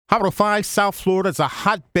Hospital 5, South Florida is a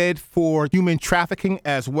hotbed for human trafficking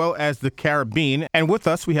as well as the Caribbean. And with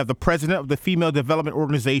us, we have the president of the Female Development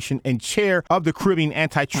Organization and chair of the Caribbean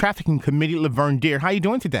Anti-Trafficking Committee, Lavern. How are you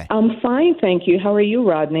doing today? I'm fine, thank you. How are you,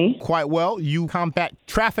 Rodney? Quite well. You combat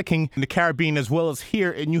trafficking in the Caribbean as well as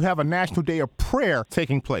here, and you have a National Day of Prayer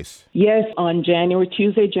taking place. Yes, on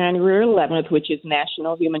Tuesday, January 11th, which is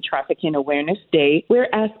National Human Trafficking Awareness Day, we're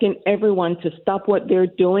asking everyone to stop what they're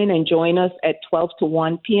doing and join us at 12 to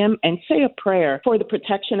 1 p.m. and say a prayer for the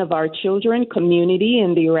protection of our children, community,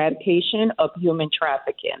 and the eradication of human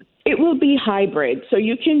trafficking. It will be hybrid, so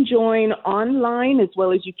you can join online as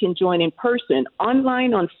well as you can join in person.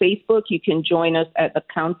 Online on Facebook, you can join us at the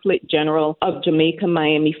Consulate General of Jamaica,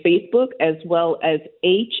 Miami Facebook, as well as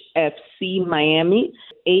HFC Miami,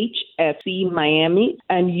 and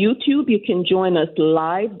YouTube, you can join us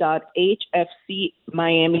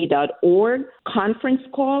live.hfcmiami.org. Conference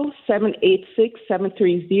call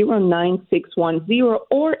 786-730-9610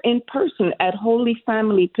 or in person at Holy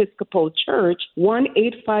Family Episcopal Church,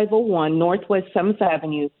 18501 Northwest 7th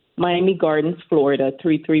Avenue, Miami Gardens, Florida,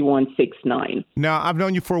 33169. Now, I've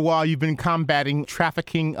known you for a while. You've been combating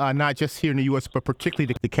trafficking, not just here in the U.S., but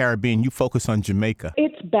particularly the Caribbean. You focus on Jamaica.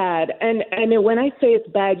 It's bad. And when I say it's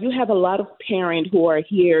bad, you have a lot of parents who are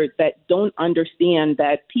here that don't understand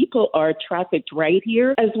that people are trafficked right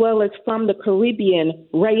here, as well as from the Caribbean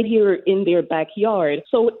right here in their backyard.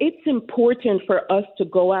 So it's important for us to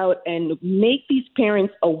go out and make these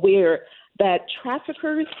parents aware that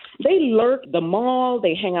traffickers, they lurk the mall,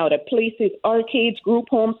 they hang out at places, arcades, group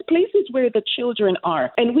homes, places where the children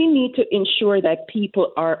are. And we need to ensure that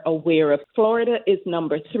people are aware of. Florida is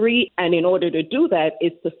number 3, and in order to do that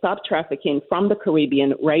is to stop trafficking from the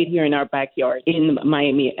Caribbean right here in our backyard in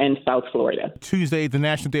Miami and South Florida. Tuesday, the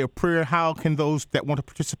National Day of Prayer. How can those that want to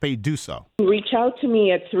participate do so? Reach out to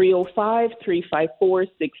me at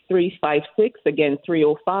 305-354-6356. Again,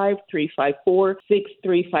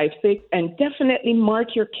 305-354-6356. And definitely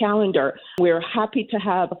mark your calendar. We're happy to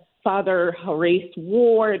have Father Horace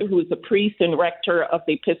Ward, who is a priest and rector of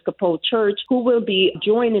the Episcopal Church, who will be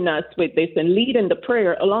joining us with this and leading the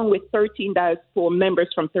prayer, along with 13 diaspora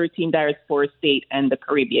members from 13 diaspora states and the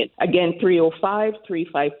Caribbean. Again,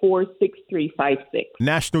 305-354-6356.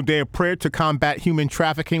 National Day of Prayer to combat human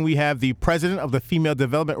trafficking. We have the president of the Female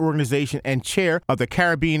Development Organization and chair of the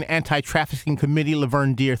Caribbean Anti-Trafficking Committee,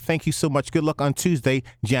 Lavern. Thank you so much. Good luck on Tuesday,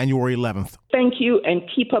 January 11th. Thank you, and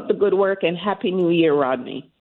keep up the good work, and Happy New Year, Rodney.